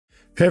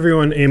Hey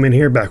everyone, Eamonn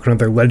here, back with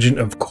another Legend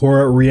of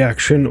Korra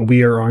reaction.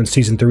 We are on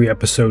Season 3,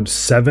 Episode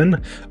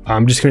 7.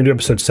 I'm just going to do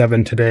Episode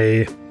 7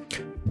 today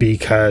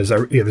because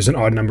there's an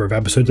odd number of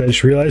episodes I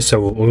just realized,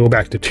 so we'll go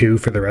back to 2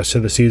 for the rest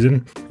of the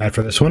season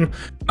after this one.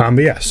 But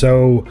yeah,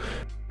 so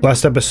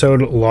last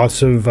episode,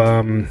 lots of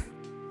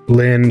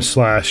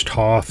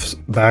Lin/Toph's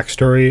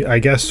backstory, I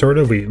guess, sort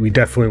of. We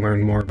definitely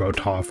learned more about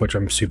Toph, which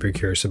I'm super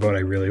curious about. I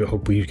really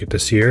hope we get to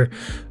see her.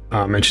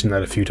 Mentioned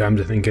that a few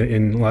times, I think,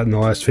 in the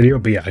last video.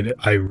 But yeah,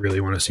 I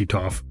really want to see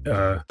Toph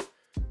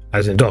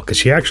as an adult, because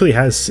she actually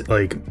has,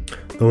 like,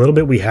 the little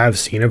bit we have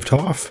seen of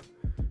Toph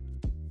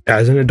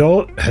as an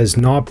adult has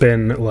not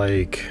been,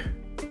 like,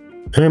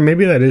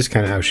 maybe that is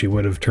kind of how she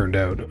would have turned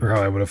out, or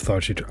how I would have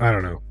thought she'd, I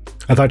don't know.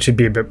 I thought she'd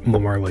be a bit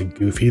more, like,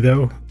 goofy,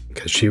 though,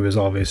 because she was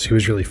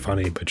really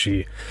funny, but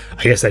I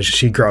guess as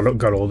she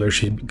got older,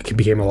 she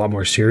became a lot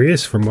more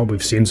serious from what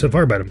we've seen so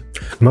far. But I'm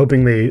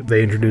hoping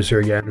they introduce her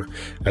again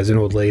as an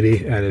old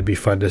lady, and it'd be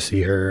fun to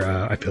see her.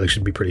 I feel like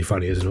she'd be pretty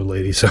funny as an old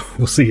lady, so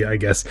we'll see, I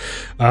guess.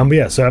 But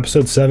yeah, so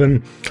episode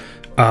 7,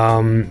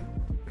 I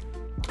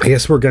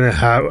guess we're gonna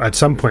have, at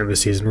some point in the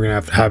season, we're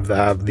gonna have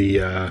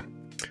the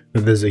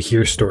there's a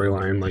here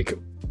storyline, like,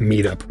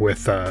 meet up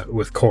with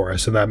Korra,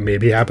 so that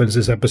maybe happens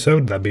this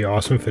episode. That'd be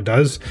awesome if it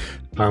does.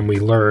 We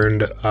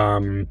learned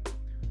I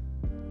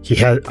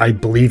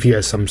believe he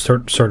has some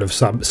sort of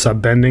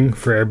sub bending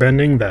for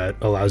airbending that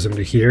allows him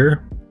to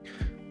hear,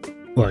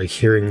 like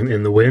hearing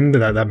in the wind.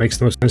 That makes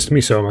the most sense to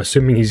me, so I'm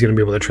assuming he's going to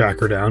be able to track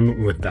her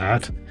down with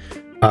that.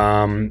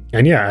 And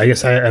yeah, I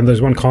guess and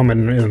there's one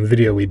comment in the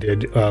video we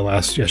did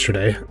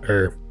yesterday,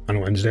 or on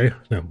Wednesday.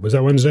 No, was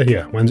that Wednesday?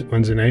 Yeah,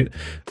 Wednesday night.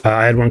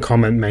 I had one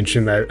comment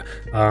mention that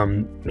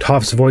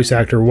Toph's voice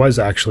actor was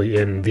actually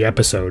in the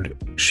episode.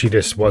 She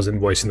just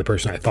wasn't voicing the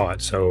person I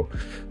thought. So,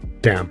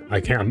 damn,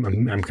 I'm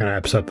kind of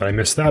upset that I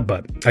missed that.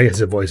 But I guess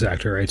it's a voice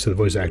actor, right? So the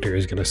voice actor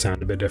is going to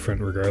sound a bit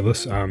different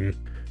regardless.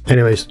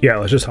 Anyways, yeah,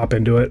 let's just hop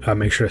into it.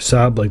 Make sure to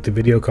sub, like the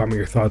video, comment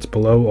your thoughts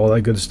below, all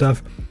that good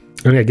stuff.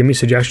 And yeah, give me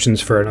suggestions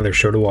for another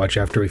show to watch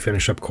after we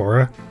finish up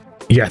Korra.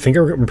 Yeah, I think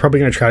we're probably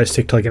going to try to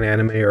stick to like an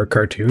anime or a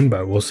cartoon,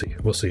 but we'll see.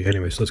 We'll see.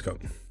 Anyways, let's go.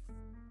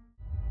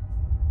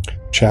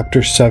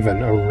 Chapter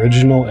 7,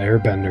 Original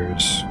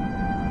Airbenders.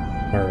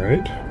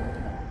 Alright.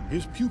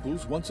 His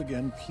pupils once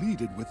again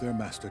pleaded with their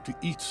master to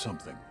eat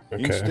something.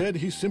 Okay. Instead,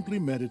 he simply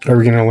meditated. Are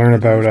we going to learn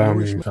about,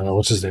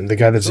 what's his name? The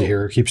guy that's a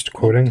hero keeps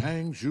quoting?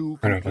 I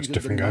know, that's a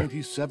different guy.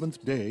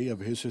 97th day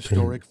of his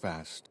historic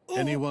fast.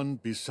 Anyone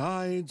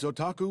besides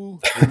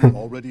Otaku who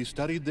already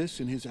studied this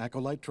in his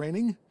acolyte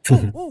training?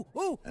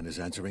 And is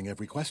answering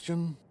every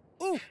question?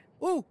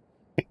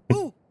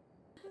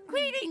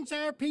 Greetings,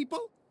 our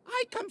people.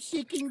 I come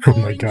seeking Oh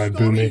my boring God,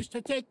 stories Boomy.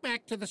 to take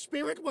back to the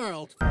spirit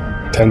world.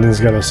 Tendon's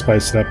got to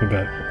spice it up a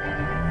bit.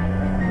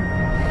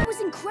 It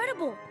was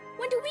incredible.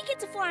 When do we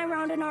get to fly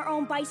around in our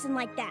own bison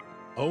like that?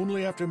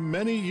 Only after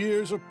many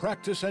years of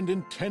practice and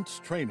intense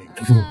training.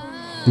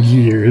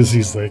 Years,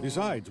 he's like.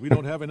 Besides, we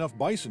don't have enough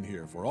bison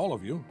here for all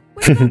of you.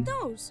 What about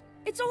those?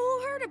 It's a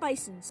whole herd of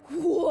bisons.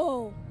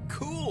 Whoa.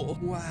 Cool.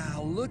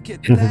 Wow, look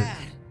at that.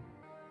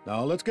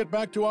 Now let's get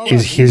back to our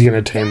He's going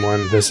to tame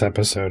one this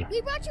episode.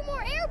 We brought you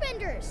more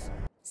airbenders.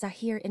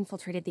 Zahir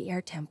infiltrated the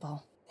air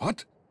temple.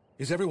 What?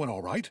 Is everyone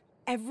all right?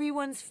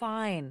 Everyone's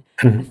fine.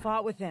 I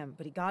fought with him,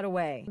 but he got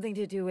away. Something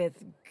to do with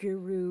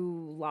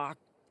Guru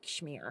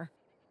Lakshmir.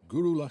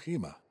 Guru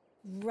Lahima.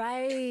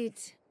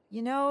 Right.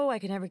 You know, I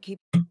can never keep...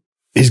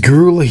 Is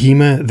Guru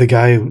Lahima the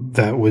guy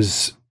that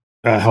was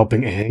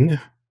helping Aang?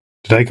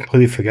 Did I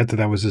completely forget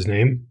that was his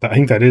name? I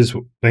think that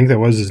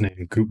was his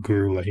name,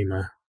 Guru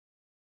Lahima.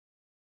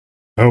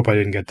 I hope I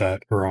didn't get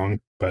that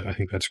wrong, but I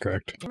think that's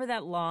correct. Remember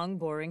that long,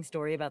 boring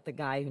story about the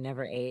guy who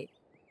never ate?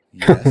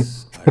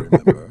 Yes, I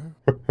remember.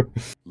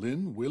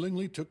 Lin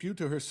willingly took you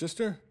to her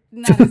sister?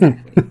 Not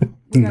exactly.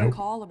 We got a Nope.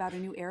 call about a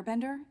new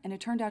airbender, and it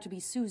turned out to be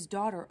Sue's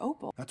daughter,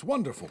 Opal. That's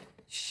wonderful.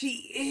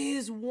 She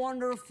is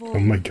wonderful. Oh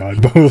my God,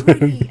 Bolin.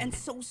 Pretty and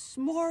so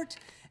smart.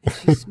 And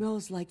she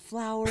smells like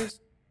flowers.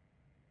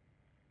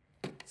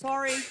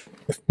 Sorry.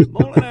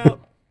 Bowling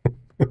out.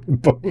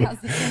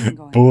 How's the training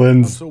going?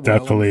 Bolin's So well,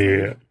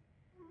 definitely,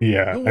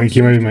 yeah, No I one think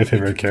he might be seems my to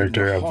favorite interested in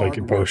character the of like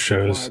hard both work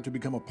shows. required to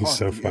become a He's part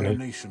so of the Air funny.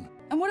 Nation.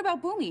 And what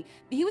about Boomy?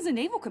 He was a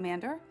naval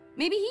commander.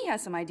 Maybe he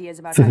has some ideas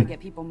about how to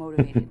get people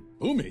motivated.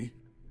 Umi?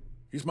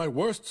 He's my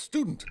worst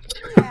student.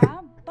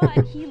 Yeah,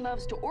 but he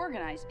loves to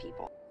organize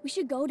people. We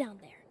should go down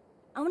there.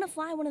 I want to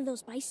fly one of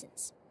those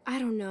bisons. I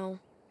don't know.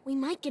 We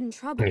might get in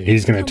trouble.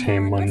 He's gonna Come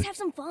tame on, one. let's have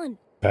some fun.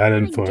 Bad I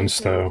influence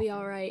guess it'll though. be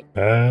all right.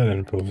 Bad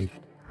influence.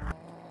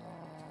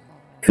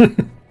 Oh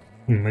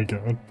my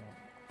God.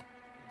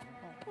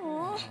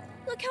 Aw,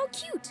 look how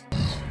cute.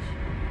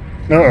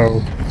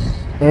 Uh-oh.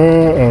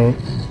 Uh-oh.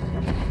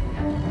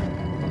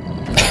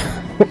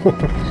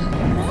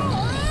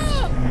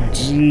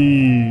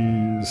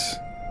 Jeez.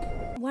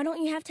 Why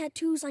don't you have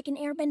tattoos like an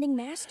airbending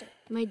master?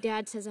 My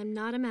dad says I'm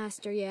not a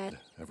master yet.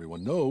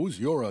 Everyone knows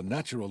you're a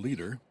natural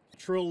leader.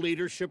 Natural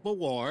Leadership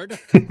Award.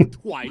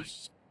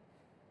 Twice.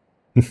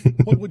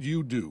 What would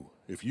you do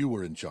if you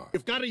were in charge.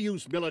 You've got to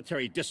use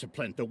military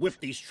discipline to whip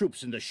these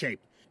troops into shape.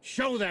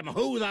 Show them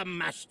who the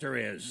master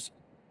is.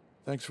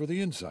 Thanks for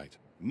the insight.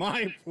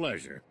 My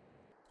pleasure.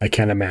 I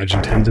can't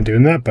imagine Tenzin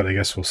doing that, but I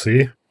guess we'll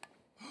see.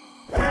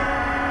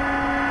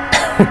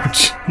 Oh,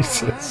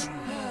 Jesus.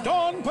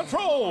 Dawn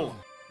Patrol!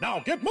 Now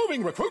get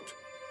moving, recruit!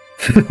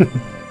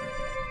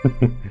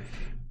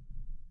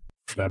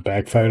 That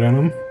backfired on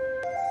him.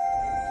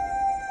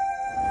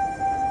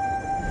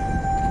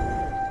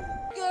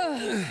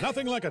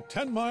 Nothing like a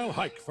 10-mile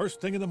hike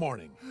first thing in the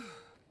morning.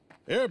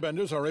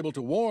 Airbenders are able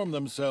to warm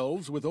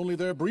themselves with only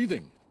their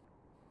breathing.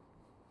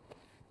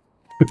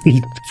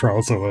 He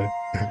crawls away.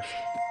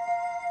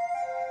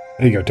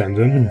 There you go,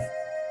 Tenzin.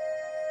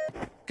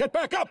 Get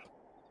back up!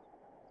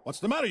 What's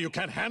the matter? You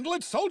can't handle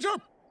it, soldier?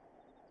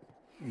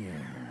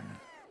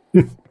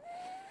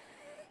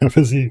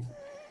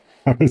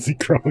 How is he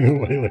crawling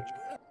away like?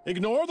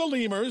 Ignore the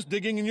lemurs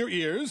digging in your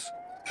ears.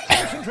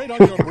 Concentrate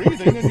on your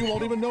breathing and you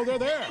won't even know they're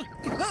there.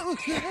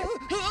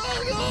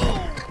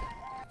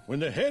 When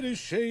the head is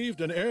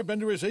shaved, an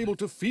airbender is able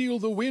to feel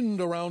the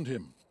wind around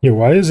him. Yeah,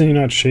 why hasn't he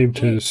not shaved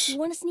Hey, his you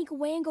want to sneak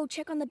away and go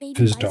check on the baby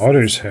his bisons?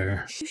 daughter's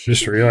hair?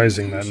 Just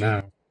realizing that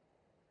now.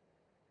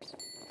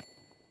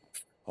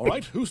 All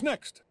right, who's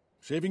next?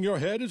 Shaving your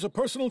head is a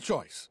personal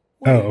choice.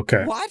 Oh,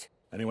 okay. What?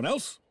 Anyone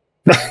else?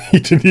 He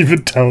didn't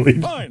even tell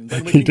me. Fine,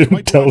 then we He can didn't get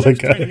right to tell our the next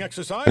training guy.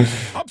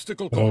 exercise,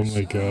 obstacle Oh course.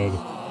 my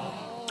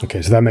god.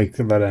 Okay, so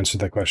that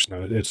answered that question.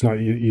 Though. It's not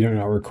you're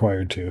not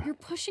required to. You're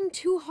pushing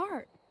too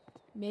hard.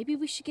 Maybe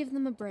we should give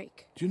them a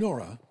break.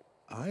 Junora,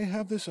 I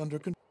have this under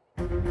control.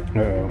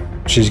 Uh-oh.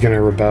 She's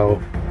gonna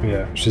rebel.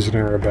 Yeah, she's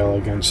gonna rebel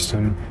against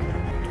him.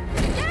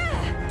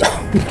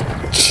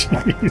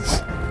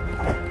 Jeez.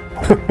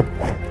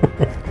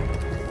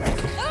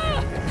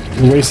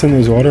 You're wasting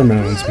those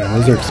watermelons, man.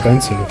 Those are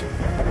expensive.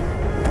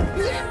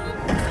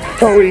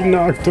 Oh, he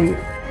knocked him.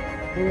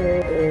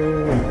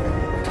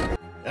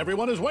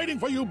 Everyone is waiting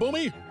for you,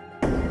 Boomy.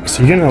 Is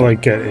he gonna,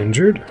 like, get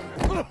injured?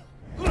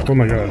 Oh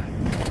my god.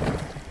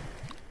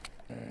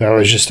 That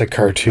was just a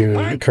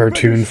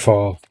cartoon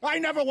fall. I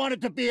never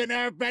wanted to be an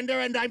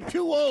airbender, and I'm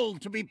too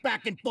old to be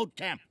back in boot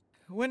camp.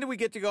 When do we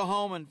get to go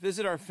home and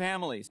visit our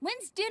families?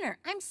 When's dinner?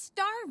 I'm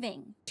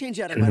starving. Change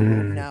out of my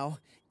room now.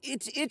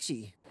 It's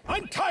itchy.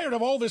 I'm tired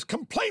of all this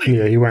complaining.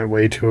 Yeah, he went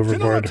way too Junora,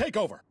 overboard. take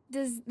over.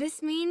 Does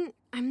this mean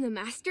I'm the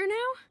master now?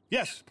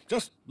 Yes,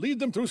 just lead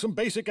them through some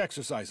basic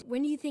exercises.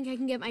 When do you think I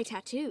can get my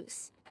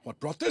tattoos? What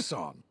brought this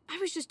on? I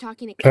was just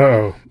talking to Kai,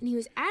 Uh-oh. and he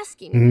was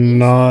asking me.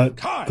 Not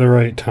Kai, the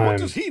right What time.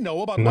 does he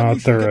know about when Not you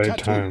should the get right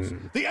tattoos?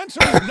 time. The answer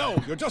is no.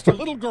 You're just a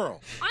little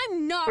girl.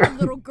 I'm not a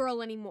little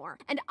girl anymore,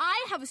 and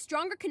I have a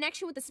stronger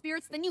connection with the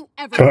spirits than you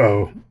ever will.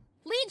 Uh-oh.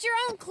 Lead your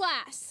own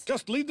class.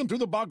 Just lead them through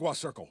the Bagua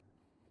circle.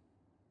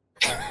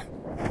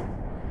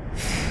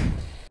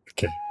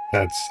 Okay,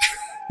 that's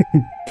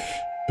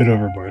bit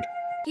overboard.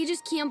 He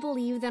just can't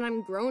believe that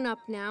I'm grown up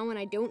now, and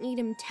I don't need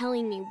him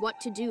telling me what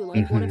to do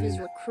like one of his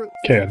recruits.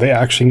 Okay, are they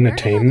actually Where gonna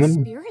did tame all the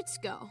them? spirits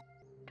go?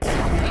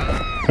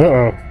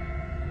 Uh-oh.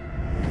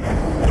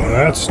 Well,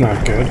 that's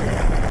not good.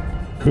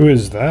 Who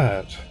is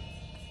that?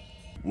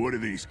 What are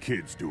these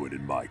kids doing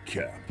in my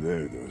camp?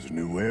 They're those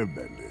new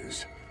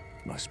airbenders.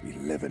 Must be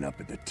living up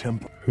at the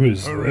temple. Who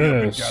is Hurry up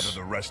and this? gather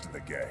the rest of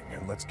the gang,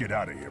 and let's get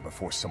out of here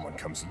before someone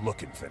comes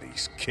looking for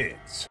these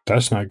kids.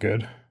 That's not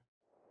good.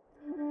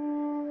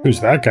 Who's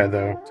that guy,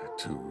 though?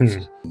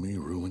 Tattoos. Me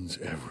ruins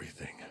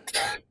everything.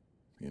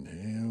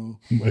 Inhale.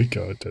 Oh my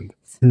god.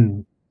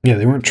 Yeah,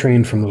 they weren't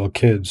trained from little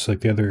kids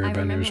like the other I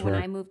remember airbenders when were.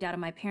 I moved out of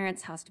my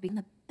parents' house to be.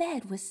 The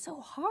bed was so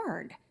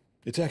hard.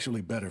 It's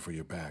actually better for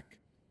your back.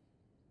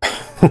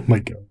 Oh my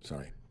god.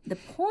 Sorry. The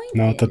point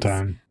Not the is,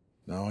 time.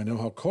 Now I know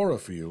how Korra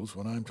feels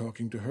when I'm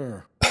talking to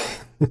her.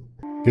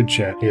 Good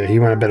chat. Yeah, he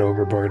went a bit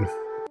overboard.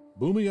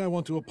 Boomy, I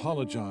want to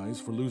apologize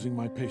for losing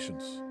my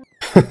patience.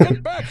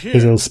 Get back His here!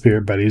 little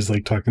spirit buddy's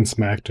like talking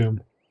smack to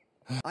him.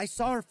 I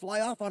saw her fly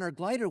off on her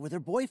glider with her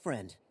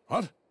boyfriend.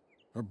 What?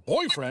 Her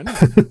boyfriend?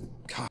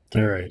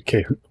 Alright,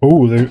 okay.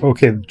 Oh, they're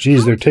okay,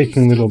 geez, they're How can you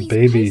taking little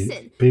steal these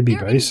bison? baby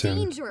They're bison.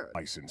 in danger.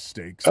 Bison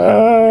steaks.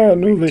 No,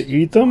 they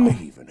eat I them?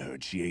 even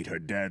heard she ate her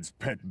dad's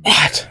pet bear.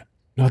 What?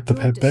 Not the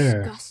You're pet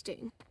bear.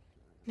 disgusting.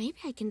 Maybe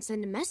I can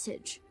send a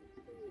message.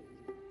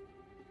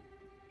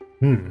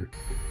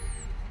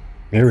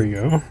 There we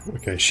go.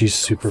 Okay, she's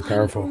super Find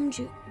powerful.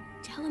 Omju.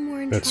 Tell him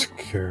we're in That's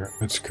trouble.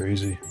 that's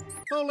crazy.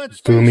 Well,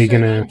 let's Boomy face it,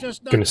 gonna- I'm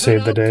just not gonna cut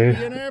save the out to day?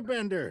 be an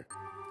airbender.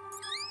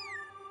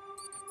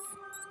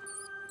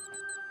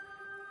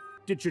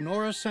 Did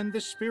Junora send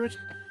this spirit?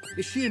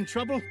 Is she in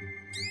trouble?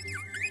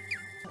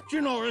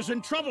 Junora's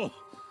in trouble.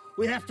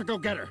 We have to go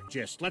get her.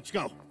 Just let's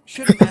go.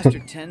 Shouldn't Master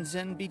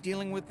Tenzin be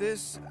dealing with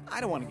this? I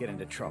don't want to get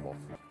into trouble.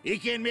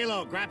 Iki and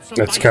Milo, grab some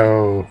Let's bison.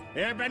 go.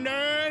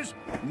 Airbenders,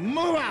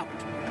 move out.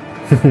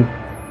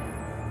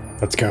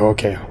 Let's go.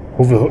 Okay.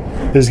 Hopefully,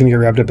 this is gonna get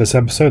wrapped up this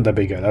episode. That'd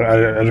be good. I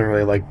don't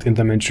really like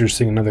them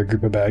introducing another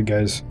group of bad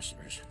guys.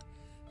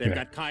 They've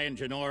got Kai and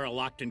Janora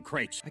locked in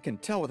crates. I can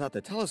tell without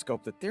the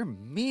telescope that they're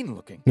mean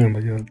looking. Oh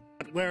my god.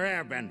 We're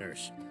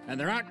airbenders, and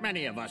there aren't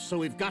many of us, so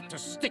we've got to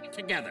stick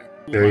together.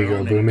 There you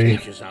go, Boomy.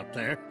 Cages out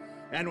there,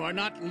 and we're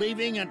not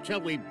leaving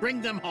until we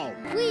bring them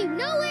home. Leave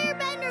no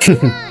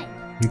airbender behind.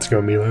 Let's go,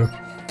 Milo.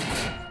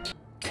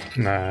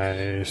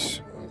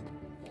 Nice.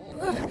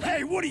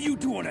 Hey, what are you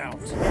doing out?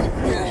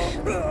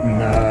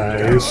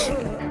 Nice.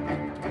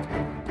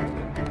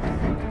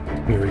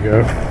 Here we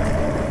go.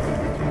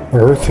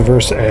 Earth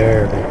versus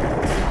air.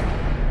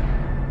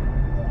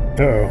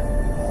 Uh-oh.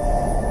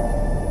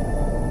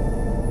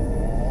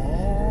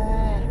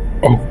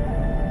 Oh.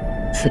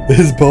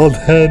 His bald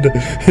head.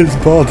 His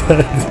bald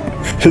head.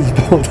 His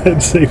bald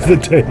head saved the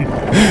day.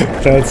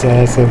 That's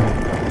awesome.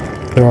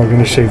 They're all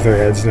gonna shave their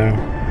heads now.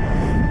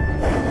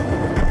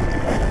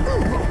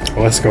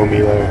 Let's go,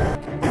 Milo.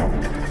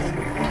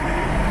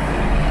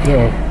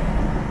 Uh-oh.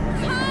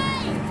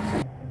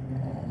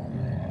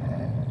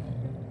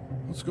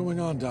 What's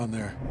going on down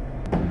there?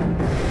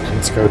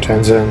 Let's go,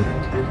 Tenzin.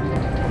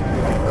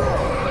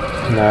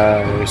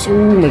 Nice.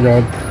 Oh my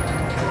god.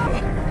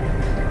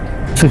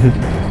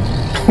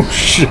 Oh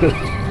shit.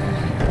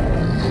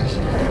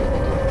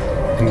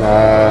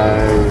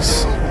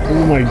 Nice.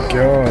 Oh my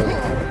god.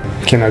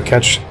 Okay, now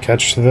catch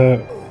the...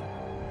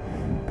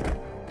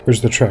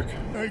 Where's the truck?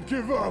 I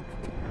give up.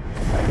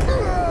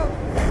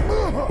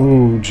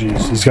 Oh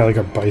jeez, he's got like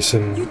a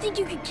bison. You think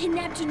you could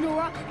kidnap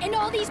Janora and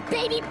all these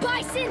baby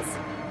bisons?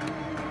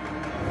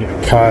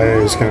 Yeah, Kai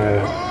is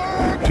gonna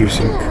do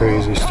some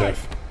crazy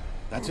stuff.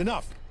 That's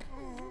enough.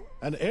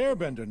 An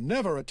airbender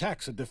never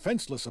attacks a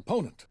defenseless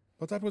opponent,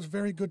 but that was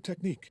very good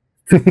technique.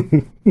 Had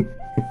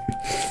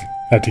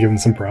to give him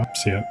some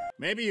props, yeah.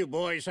 Maybe you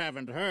boys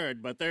haven't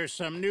heard, but there's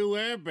some new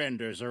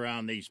airbenders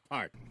around these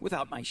parts.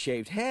 Without my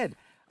shaved head,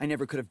 I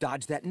never could have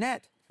dodged that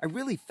net. I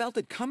really felt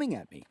it coming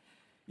at me.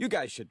 You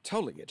guys should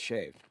totally get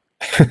shaved.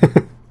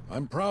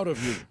 I'm proud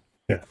of you.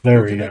 Yeah, there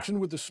Your we go. connection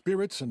with the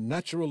spirits and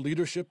natural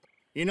leadership.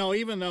 You know,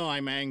 even though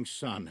I'm Aang's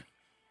son,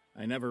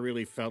 I never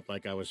really felt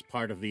like I was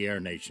part of the Air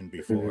Nation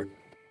before.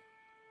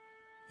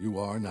 You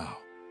are now.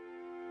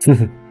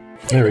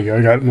 There we go,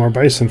 I got more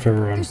bison for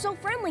everyone. They're so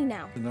friendly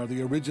now. And are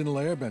the original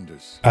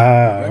airbenders.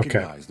 Ah, okay.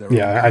 Recognize their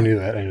Yeah, own I knew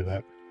that, I knew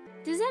that.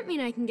 Does that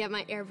mean I can get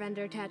my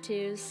airbender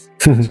tattoos?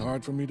 It's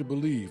hard for me to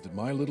believe that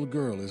my little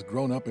girl is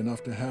grown up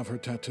enough to have her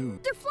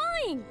tattooed. They're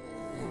flying.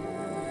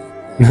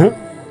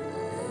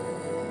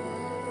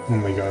 Oh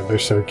my god, they're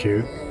so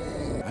cute.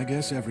 I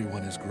guess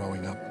everyone is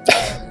growing up.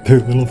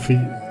 Their little feet.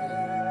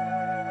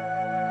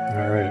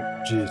 Alright,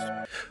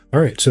 jeez.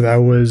 Alright, so that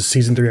was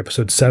Season 3,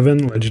 Episode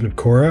 7, Legend of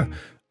Korra.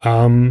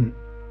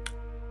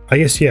 I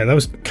guess, yeah, that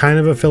was kind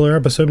of a filler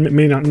episode.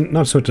 Maybe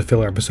not so much a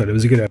filler episode. It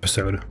was a good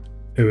episode.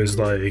 It was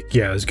like,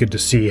 yeah, it was good to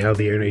see how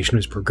the Air Nation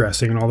was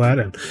progressing and all that.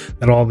 And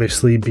that'll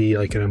obviously be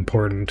like an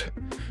important,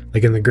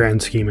 like in the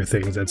grand scheme of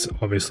things, that's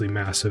obviously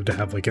massive to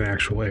have like an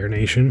actual Air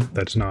Nation.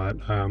 That's not,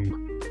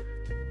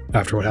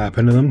 after what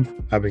happened to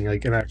them, having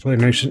like an actual Air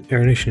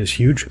Nation is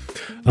huge.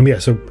 Yeah,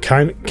 so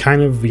kind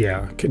of,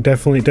 yeah,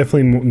 definitely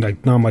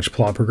like not much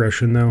plot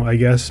progression though, I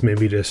guess.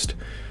 Maybe just,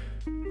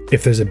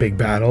 if there's a big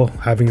battle,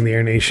 having the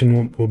Air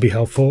Nation will be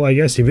helpful, I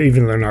guess,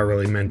 even though they're not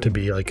really meant to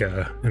be like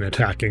an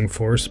attacking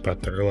force,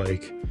 but they're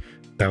like,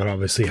 that would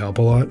obviously help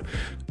a lot.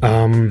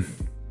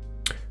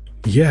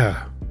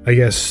 Yeah, I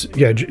guess,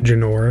 yeah,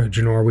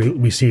 Janora,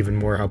 we see even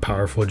more how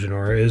powerful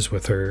Janora is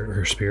with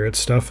her spirit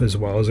stuff as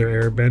well as her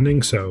air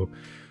bending, so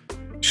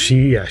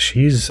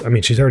she's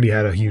already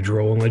had a huge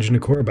role in Legend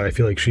of Korra, but I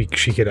feel like she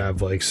could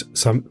have like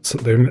there's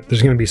going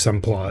to be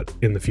some plot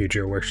in the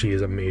future where she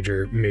is a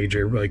major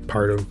like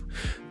part of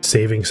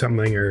saving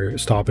something or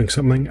stopping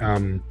something.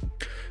 And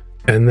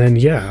then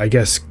yeah, I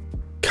guess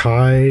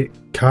Kai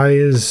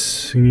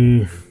is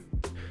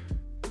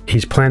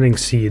he's planting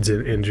seeds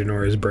in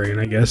Janora's brain,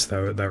 I guess,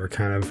 that were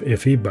kind of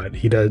iffy, but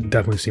he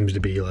definitely seems to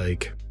be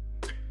like,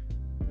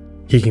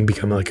 he can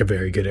become like a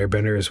very good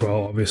airbender as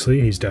well.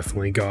 Obviously, he's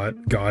definitely got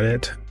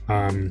it.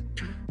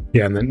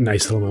 Yeah, and then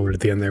nice little moment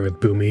at the end there with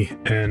Boomy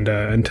and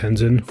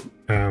Tenzin.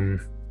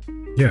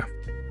 Yeah.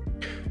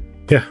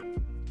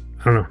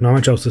 I don't know, not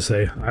much else to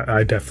say.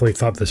 I definitely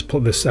thought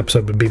this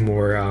episode would be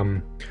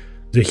more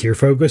Zahir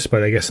focused,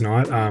 but I guess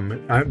not.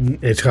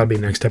 It's got to be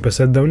next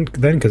episode then,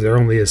 because there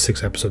only is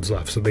 6 episodes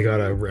left, so they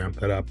gotta ramp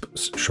that up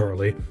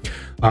shortly.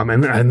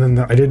 And then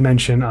I did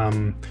mention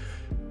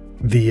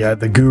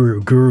the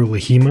Guru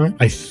Lahima.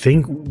 I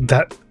think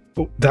that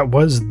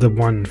was the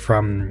one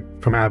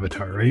from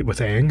Avatar, right? With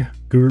Aang,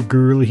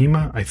 Guru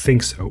Lahima. I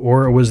think so,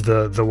 or it was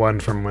the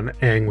one from when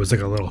Aang was like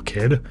a little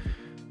kid.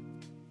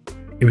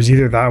 It was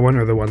either that one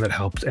or the one that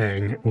helped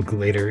Aang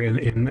later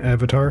in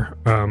Avatar.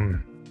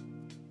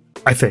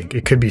 I think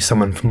it could be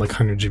someone from like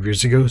hundreds of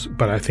years ago,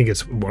 but I think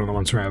it's one of the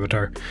ones from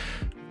Avatar.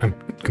 I'm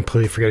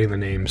completely forgetting the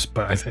names,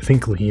 but I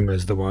think Lahima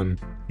is the one.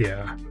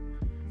 Yeah.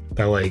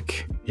 That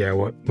like, yeah,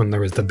 when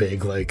there was the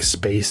big like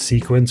space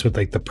sequence with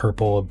like the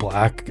purple and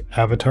black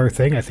avatar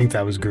thing, I think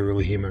that was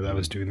Guru Lahima that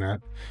was doing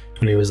that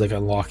when he was like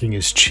unlocking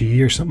his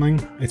chi or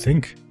something, I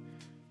think.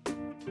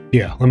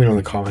 Yeah, let me know in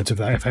the comments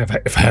if I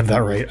have that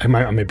right. I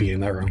might be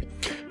getting that wrong.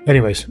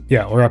 Anyways,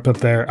 yeah, we'll wrap up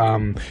there.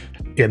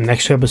 Yeah,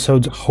 next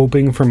episode's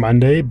hoping for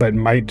Monday, but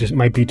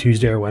might be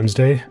Tuesday or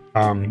Wednesday.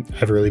 I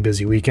have a really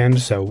busy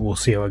weekend, so we'll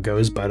see how it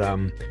goes. But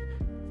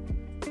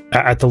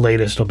at the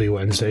latest, it'll be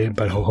Wednesday,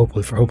 but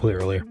hopefully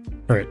earlier.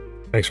 All right,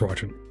 thanks for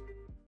watching.